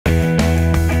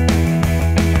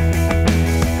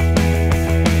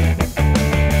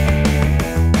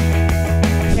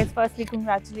firstly,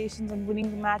 congratulations on winning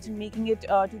the match and making it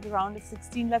to the round of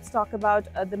 16. Let's talk about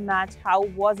the match. How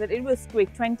was it? It was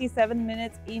quick, 27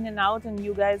 minutes in and out, and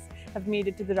you guys have made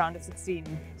it to the round of 16.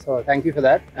 So thank you for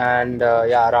that. And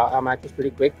yeah, our match was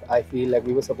pretty quick. I feel like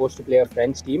we were supposed to play a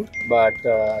French team, but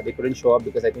they couldn't show up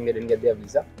because I think they didn't get their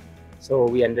visa. So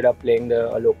we ended up playing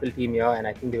a local team here, and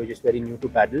I think they were just very new to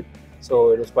paddle.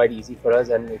 So it was quite easy for us,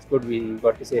 and it's good. We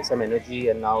got to save some energy,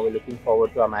 and now we're looking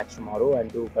forward to our match tomorrow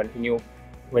and to continue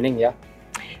winning. Yeah.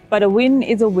 But a win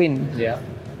is a win. Yeah.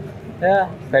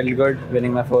 Yeah, felt good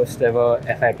winning my first ever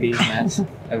FIP match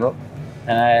ever.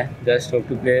 And I just hope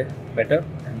to play better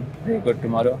and play good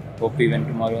tomorrow. Hope we win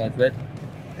tomorrow as well.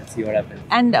 Let's see what happens.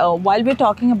 And while we're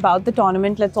talking about the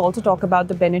tournament, let's also talk about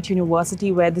the Bennett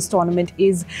University, where this tournament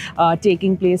is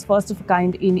taking place, first of a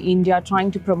kind in India,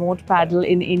 trying to promote paddle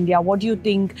in India. What do you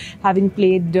think, having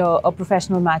played a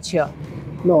professional match here?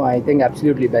 No, I think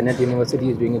absolutely Bennett University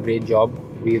is doing a great job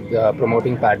with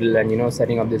promoting paddle and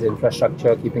setting up this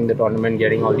infrastructure, keeping the tournament,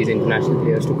 getting all these international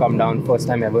players to come down, first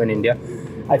time ever in India.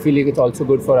 I feel like it's also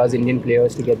good for us Indian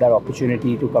players to get that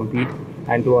opportunity to compete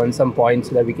and to earn some points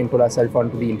so that we can put ourselves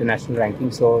onto the international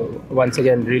ranking. So once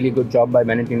again, really good job by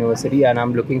Bennett University, and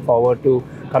I'm looking forward to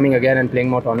coming again and playing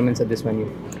more tournaments at this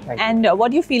venue. And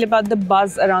what do you feel about the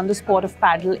buzz around the sport of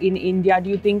paddle in India? Do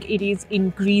you think it is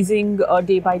increasing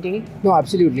day by day? No,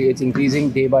 absolutely. It's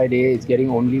increasing day by day. It's getting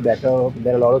only better.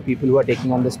 There are a lot of people who are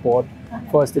taking on the sport.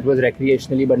 First it was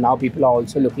recreationally, but now people are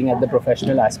also looking at the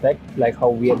professional aspect, like how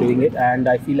we are doing it, and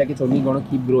I feel like it's only going to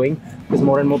keep growing because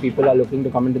more and more people are looking to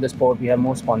come into the sport. We have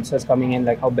more sponsors coming in,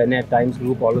 like how Bennett, Times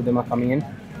Group, all of them are coming in.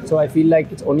 So I feel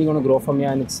like it's only going to grow from here,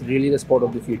 and it's really the sport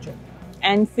of the future.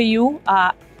 And for you,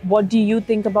 what do you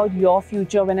think about your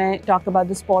future when I talk about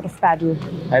the sport of paddle?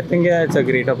 I think it's a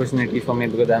great opportunity for me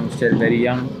because I'm still very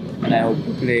young and I hope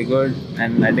to play good,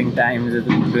 and I think Times is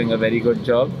doing a very good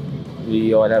job.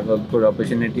 We all have a good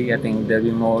opportunity. I think there'll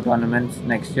be more tournaments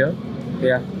next year.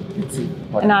 Yeah, let's see.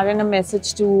 And Aryan, a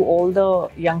message to all the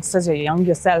youngsters, you're young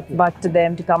yourself, but to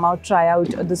them to come out, try out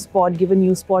the sport, give a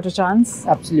new sport a chance?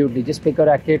 Absolutely. Just pick a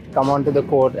racket, come onto the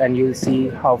court, and you'll see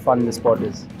how fun the sport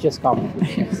is. Just come.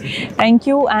 Thank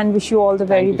you, and wish you all the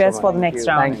very best for the next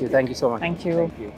round. Thank you. Thank you so much. Thank you.